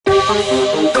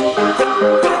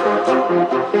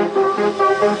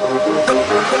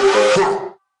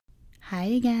Hi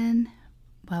again.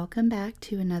 Welcome back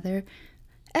to another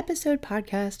episode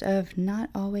podcast of Not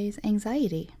Always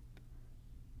Anxiety.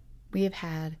 We have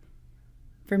had,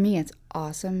 for me, it's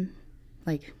awesome.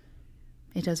 Like,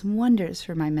 it does wonders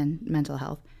for my mental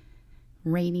health.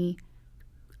 Rainy,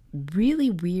 really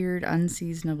weird,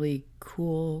 unseasonably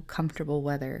cool, comfortable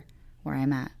weather where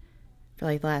I'm at for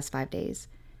like the last 5 days.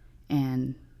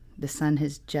 And the sun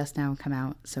has just now come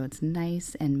out, so it's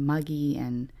nice and muggy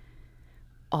and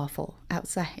awful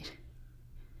outside.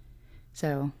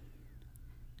 So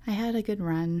I had a good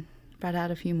run, brought out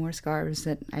a few more scarves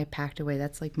that I packed away.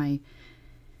 That's like my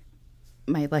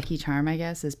lucky charm, I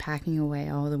guess, is packing away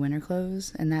all the winter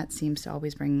clothes, and that seems to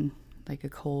always bring like a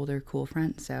cold or cool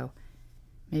front. So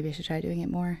maybe I should try doing it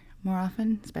more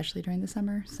often, especially during the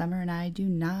summer. Summer and I do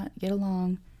not get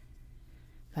along,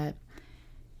 but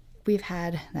we've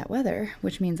had that weather,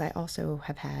 which means I also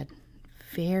have had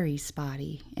very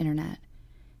spotty internet.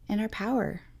 And our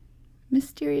power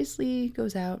mysteriously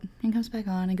goes out and comes back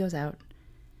on and goes out.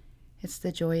 It's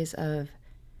the joys of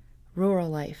rural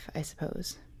life, I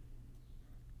suppose.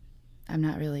 I'm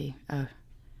not really a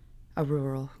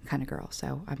rural kind of girl,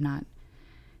 so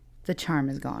the charm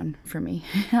is gone for me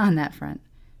on that front.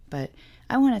 But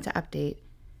I wanted to update,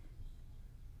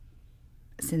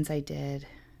 since I did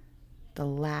the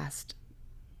last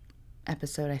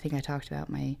episode. I think I talked about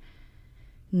my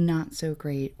not so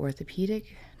great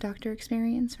orthopedic doctor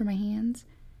experience for my hands.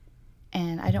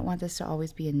 And I don't want this to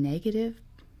always be a negative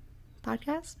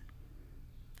podcast.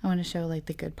 I want to show like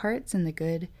the good parts and the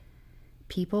good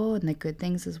people and the good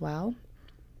things as well.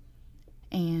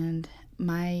 And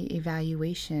my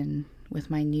evaluation with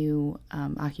my new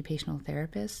occupational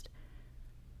therapist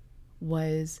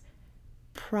was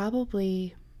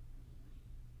probably,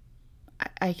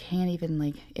 I can't even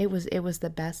like, it was the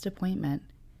best appointment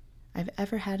I've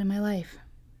ever had in my life.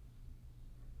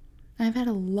 I've had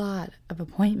a lot of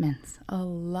appointments, a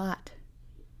lot.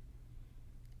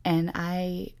 And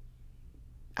I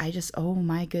just, oh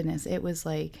my goodness, it was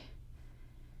like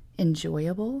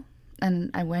enjoyable. And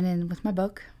I went in with my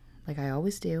book, like I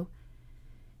always do.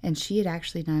 And she had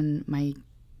actually done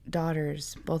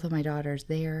both of my daughters,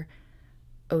 their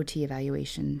OT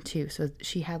evaluation too. So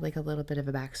she had like a little bit of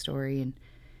a backstory and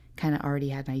kind of already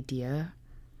had an idea.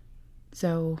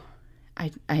 So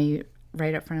I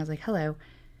right up front, I was like, hello,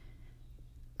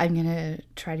 I'm going to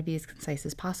try to be as concise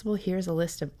as possible. Here's a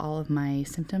list of all of my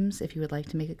symptoms if you would like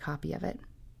to make a copy of it.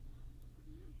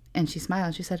 And she smiled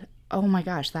and she said, oh my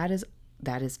gosh, that is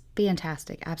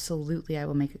fantastic. Absolutely, I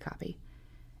will make a copy.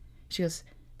 She goes,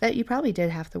 that you probably did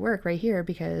half the work right here,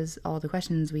 because all the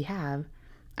questions we have,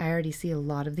 I already see a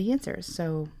lot of the answers.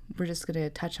 So we're just going to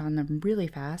touch on them really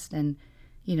fast and,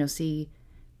 see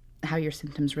how your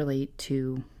symptoms relate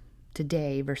to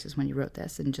today versus when you wrote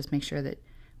this, and just make sure that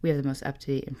we have the most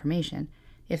up-to-date information,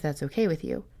 if that's okay with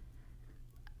you.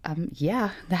 Yeah,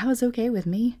 that was okay with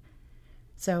me.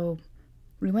 So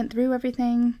we went through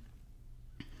everything,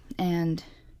 and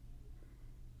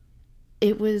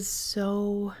it was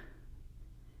so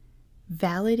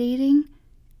validating,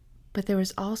 but there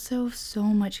was also so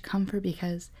much comfort,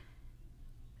 because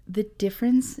the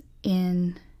difference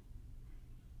in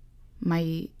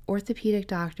my orthopedic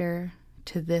doctor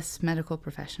to this medical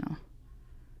professional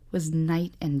was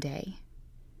night and day.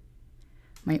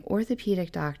 My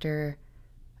orthopedic doctor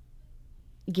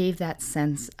gave that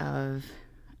sense of,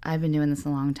 I've been doing this a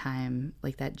long time,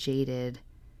 like that jaded,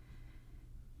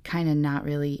 kind of not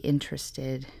really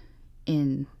interested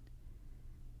in,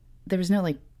 there was no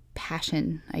like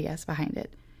passion, I guess, behind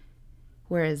it.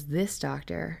 Whereas this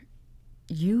doctor,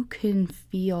 you can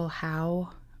feel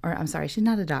she's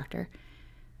not a doctor.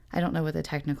 I don't know what the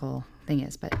technical thing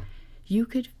is, but you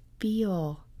could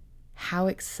feel how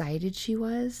excited she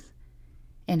was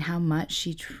and how much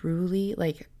she truly,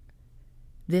 like,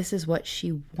 this is what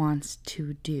she wants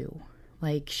to do.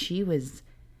 Like, she was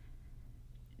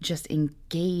just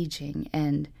engaging,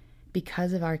 and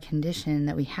because of our condition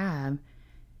that we have,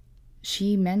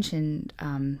 she mentioned,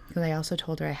 because I also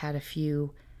told her I had a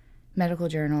few medical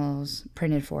journals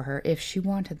printed for her if she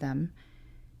wanted them.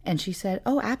 And she said,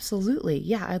 oh, absolutely.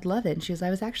 Yeah, I'd love it. And she goes,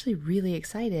 I was actually really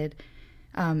excited.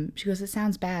 She goes, it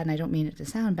sounds bad, and I don't mean it to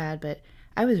sound bad, but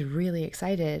I was really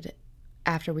excited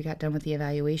after we got done with the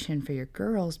evaluation for your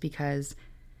girls, because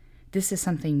this is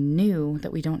something new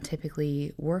that we don't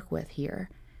typically work with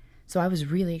here. So I was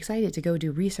really excited to go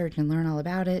do research and learn all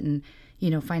about it, and,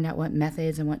 find out what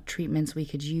methods and what treatments we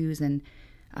could use, and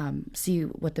see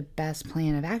what the best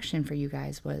plan of action for you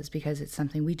guys was, because it's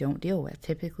something we don't deal with.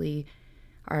 Typically,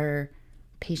 our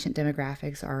patient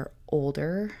demographics are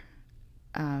older,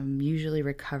 usually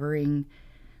recovering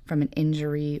from an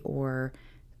injury or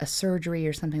a surgery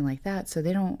or something like that. So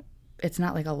it's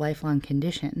not like a lifelong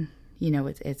condition.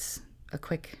 It's a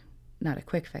quick, not a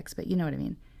quick fix, but you know what I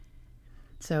mean.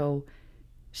 So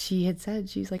she had said,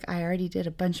 she's like, I already did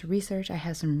a bunch of research. I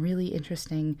have some really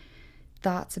interesting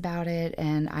thoughts about it,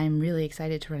 and I'm really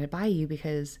excited to run it by you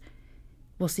because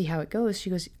we'll see how it goes. She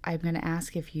goes, I'm going to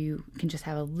ask if you can just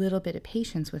have a little bit of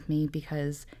patience with me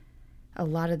because a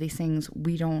lot of these things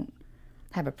we don't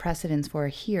have a precedence for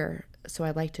here. So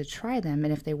I'd like to try them,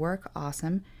 and if they work,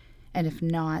 awesome. And if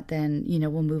not, then,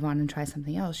 we'll move on and try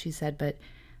something else. She said, but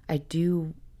I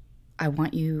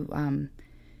want you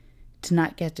to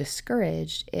not get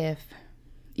discouraged if,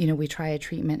 we try a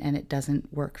treatment and it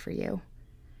doesn't work for you.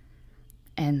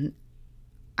 And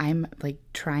I'm like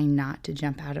trying not to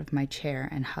jump out of my chair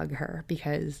and hug her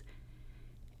because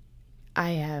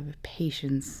I have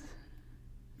patience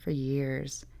for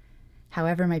years.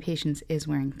 However, my patience is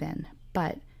wearing thin.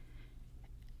 But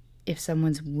if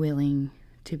someone's willing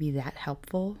to be that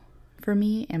helpful for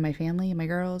me and my family and my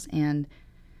girls and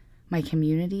my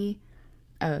community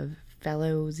of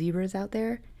fellow zebras out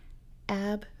there,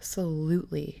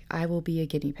 absolutely, I will be a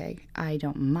guinea pig. I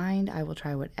don't mind. I will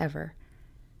try whatever.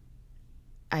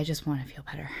 I just want to feel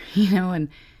better, and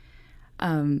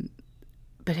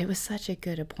but it was such a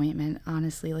good appointment,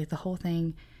 honestly. Like the whole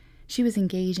thing, she was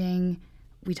engaging.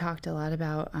 We talked a lot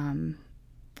about I'm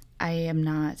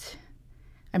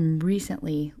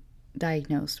recently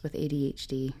diagnosed with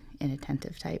ADHD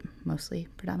inattentive type, mostly,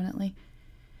 predominantly.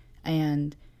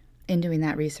 And in doing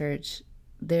that research,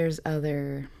 there's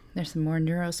some more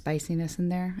neurospiciness in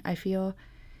there, I feel.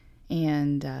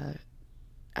 And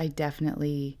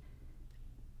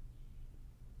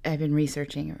I've been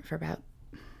researching for about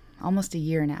almost a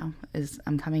year now, as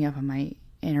I'm coming up on my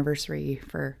anniversary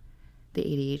for the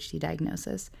ADHD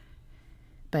diagnosis.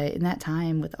 But in that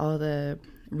time, with all the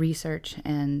research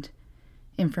and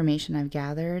information I've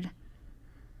gathered,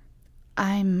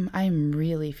 I'm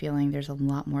really feeling there's a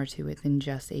lot more to it than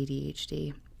just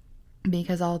ADHD,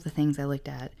 because all the things I looked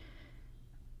at,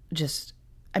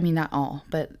 not all,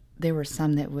 but there were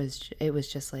some that it was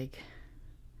just like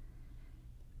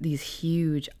these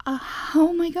huge,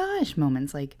 oh my gosh,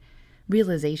 moments, like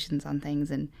realizations on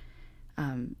things, and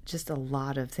just a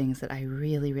lot of things that I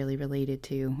really, really related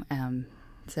to.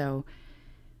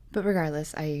 But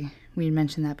regardless, we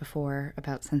mentioned that before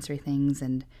about sensory things,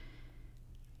 and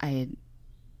I had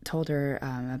told her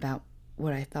about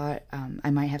what I thought I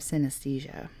might have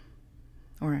synesthesia,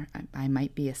 or I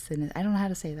might be I don't know how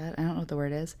to say that. I don't know what the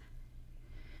word is.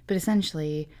 But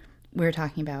essentially, we were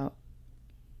talking about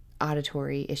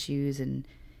auditory issues and,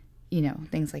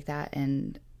 things like that.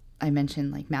 And I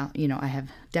mentioned like mouth, I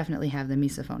definitely have the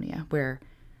misophonia, where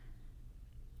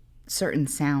certain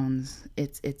sounds,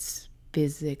 it's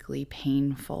physically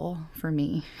painful for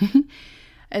me,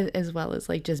 as well as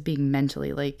like just being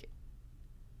mentally like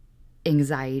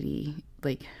anxiety,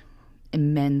 like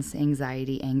immense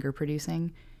anxiety, anger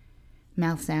producing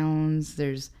mouth sounds.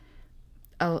 There's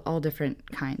all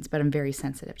different kinds, but I'm very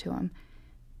sensitive to them.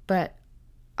 But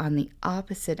on the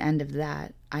opposite end of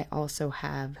that, I also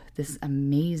have this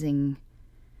amazing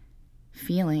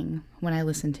feeling when I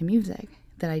listen to music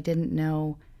that I didn't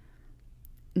know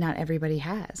not everybody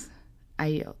has.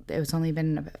 It's only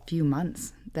been a few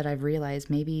months that I've realized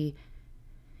maybe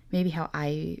how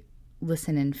I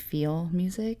listen and feel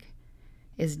music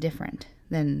is different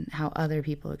than how other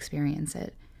people experience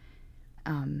it.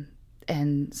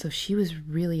 And so she was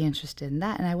really interested in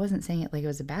that, and I wasn't saying it like it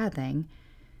was a bad thing.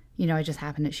 I just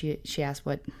happened that she asked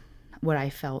what I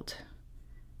felt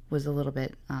was a little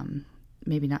bit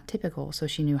maybe not typical, so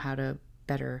she knew how to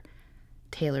better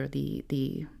tailor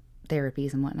the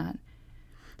therapies and whatnot.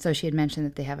 So she had mentioned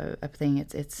that they have a thing.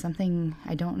 It's something,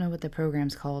 I don't know what the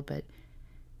program's called, but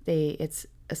it's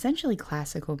essentially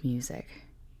classical music.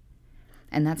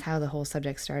 And that's how the whole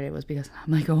subject started, was because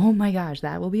I'm like, oh my gosh,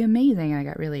 that will be amazing. And I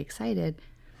got really excited.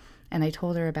 And I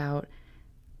told her about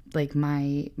like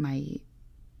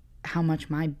how much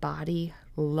my body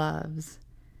loves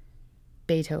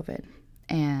Beethoven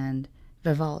and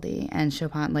Vivaldi and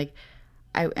Chopin. Like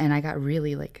I got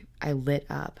really like, I lit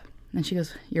up. And she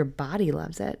goes, your body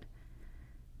loves it?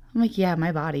 I'm like, yeah,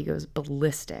 my body goes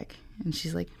ballistic. And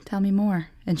she's like, tell me more.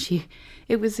 And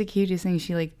it was the cutest thing.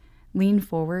 She like leaned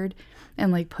forward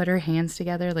and like put her hands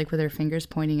together, like with her fingers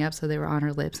pointing up so they were on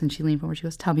her lips, and she leaned forward. She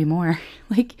goes, tell me more.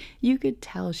 Like you could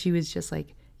tell she was just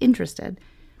like interested.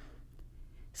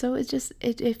 So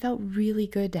it felt really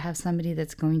good to have somebody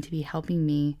that's going to be helping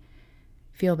me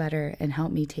feel better and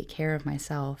help me take care of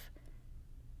myself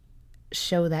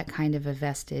show that kind of a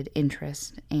vested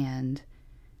interest and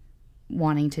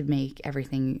wanting to make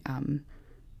everything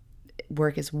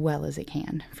work as well as it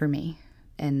can for me.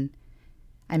 And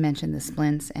I mentioned the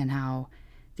splints and how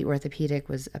the orthopedic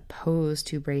was opposed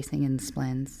to bracing in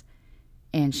splints.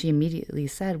 And she immediately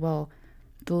said, well,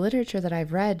 the literature that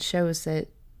I've read shows that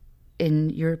in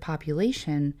your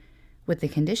population with the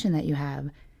condition that you have,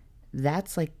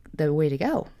 that's like the way to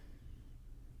go,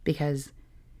 because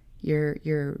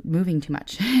you're moving too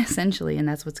much essentially, and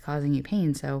that's what's causing you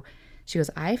pain. So she goes,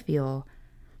 I feel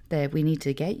that we need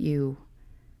to get you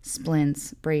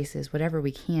splints, braces, whatever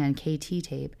we can, KT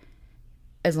tape,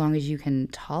 as long as you can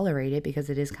tolerate it, because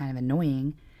it is kind of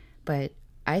annoying. But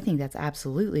I think that's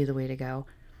absolutely the way to go.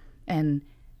 And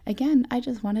again, I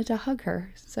just wanted to hug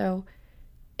her. So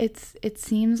it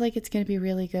seems like it's going to be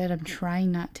really good. I'm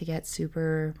trying not to get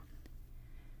super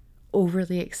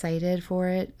overly excited for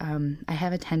it. I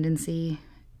have a tendency,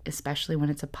 especially when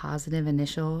it's a positive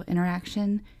initial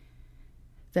interaction,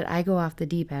 that I go off the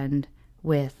deep end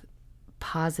with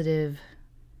positive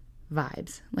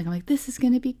vibes. Like, I'm like, this is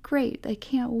going to be great. I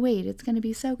can't wait. It's going to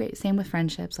be so great. Same with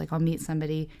friendships. Like, I'll meet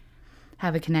somebody,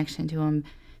 have a connection to them,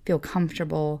 feel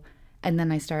comfortable, and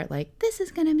then I start like, this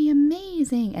is going to be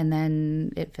amazing. And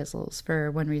then it fizzles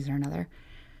for one reason or another.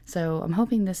 So I'm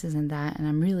hoping this isn't that. And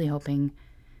I'm really hoping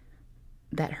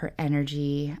that her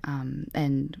energy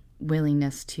and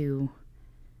willingness to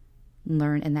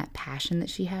learn and that passion that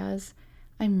she has,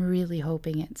 I'm really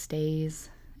hoping it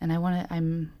stays. And I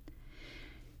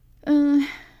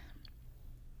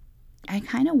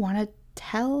kind of want to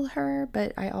tell her,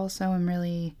 but I also am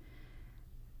really,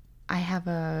 I have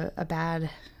a bad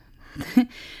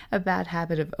a bad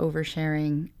habit of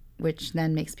oversharing, which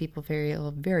then makes people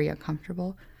very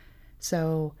uncomfortable.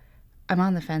 So I'm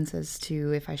on the fence as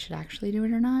to if I should actually do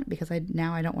it or not, because I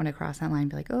don't want to cross that line and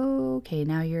be like, oh, okay,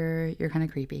 now you're kind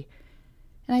of creepy.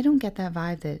 And I don't get that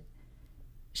vibe that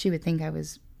she would think I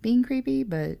was being creepy,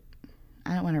 but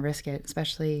I don't want to risk it,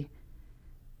 especially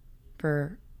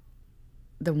for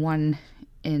the 1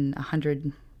 in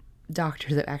 100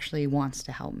 doctor that actually wants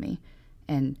to help me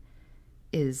and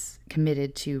is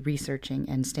committed to researching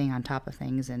and staying on top of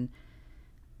things and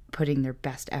putting their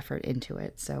best effort into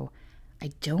it. So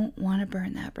I don't want to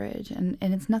burn that bridge. And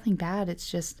it's nothing bad.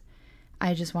 It's just,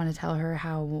 I just want to tell her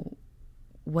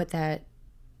what that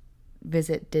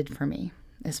visit did for me,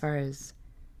 as far as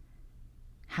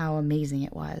how amazing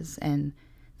it was, and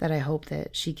that I hope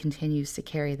that she continues to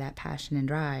carry that passion and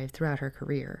drive throughout her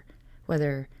career,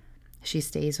 whether she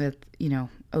stays with,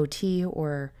 OT,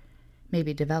 or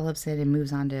maybe develops it and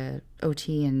moves on to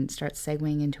OT and starts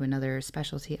segueing into another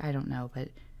specialty. I don't know, but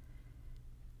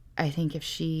I think if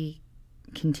she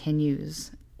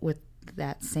continues with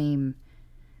that same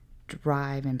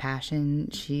drive and passion,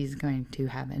 she's going to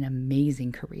have an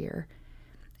amazing career.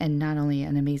 And not only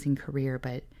an amazing career,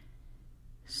 but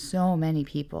so many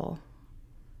people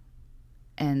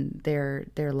and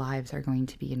their lives are going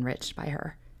to be enriched by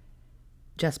her,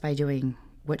 just by doing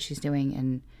what she's doing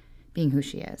and being who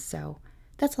she is. So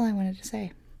that's all I wanted to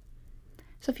say.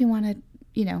 So if you want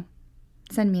to,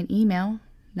 send me an email,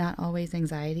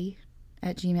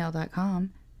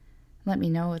 notalwaysanxiety@gmail.com, let me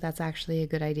know if that's actually a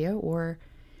good idea, or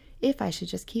if I should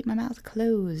just keep my mouth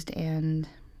closed and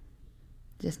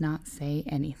just not say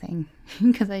anything,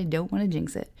 because I don't want to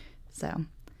jinx it. So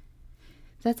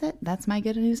that's it. That's my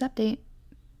good news update.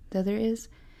 Though there's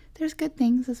good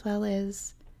things as well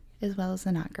as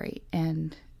the not great.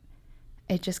 And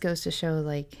it just goes to show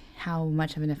like how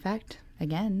much of an effect,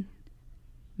 again,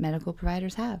 medical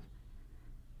providers have.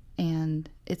 And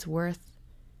it's worth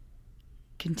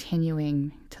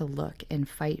continuing to look and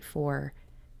fight for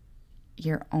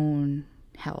your own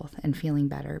health and feeling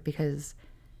better, because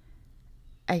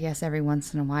I guess every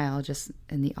once in a while, just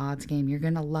in the odds game, you're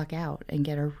going to luck out and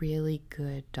get a really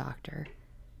good doctor.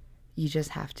 You just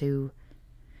have to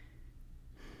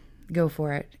go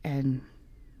for it and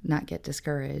not get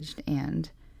discouraged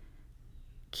and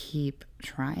keep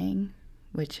trying,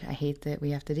 which I hate that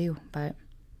we have to do. But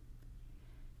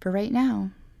for right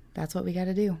now, that's what we got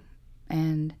to do.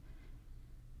 And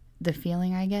the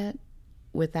feeling I get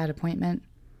with that appointment,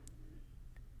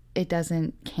 it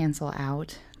doesn't cancel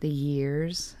out the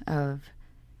years of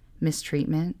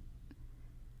mistreatment,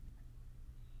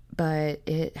 but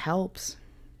it helps.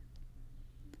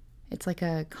 It's like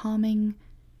a calming,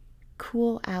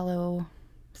 cool aloe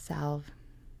salve.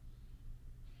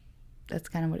 That's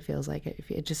kind of what it feels like.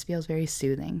 It just feels very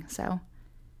soothing. So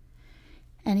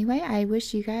anyway, I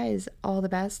wish you guys all the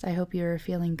best. I hope you're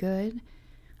feeling good.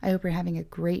 I hope you're having a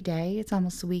great day. It's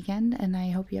almost the weekend, and I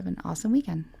hope you have an awesome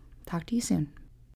weekend. Talk to you soon.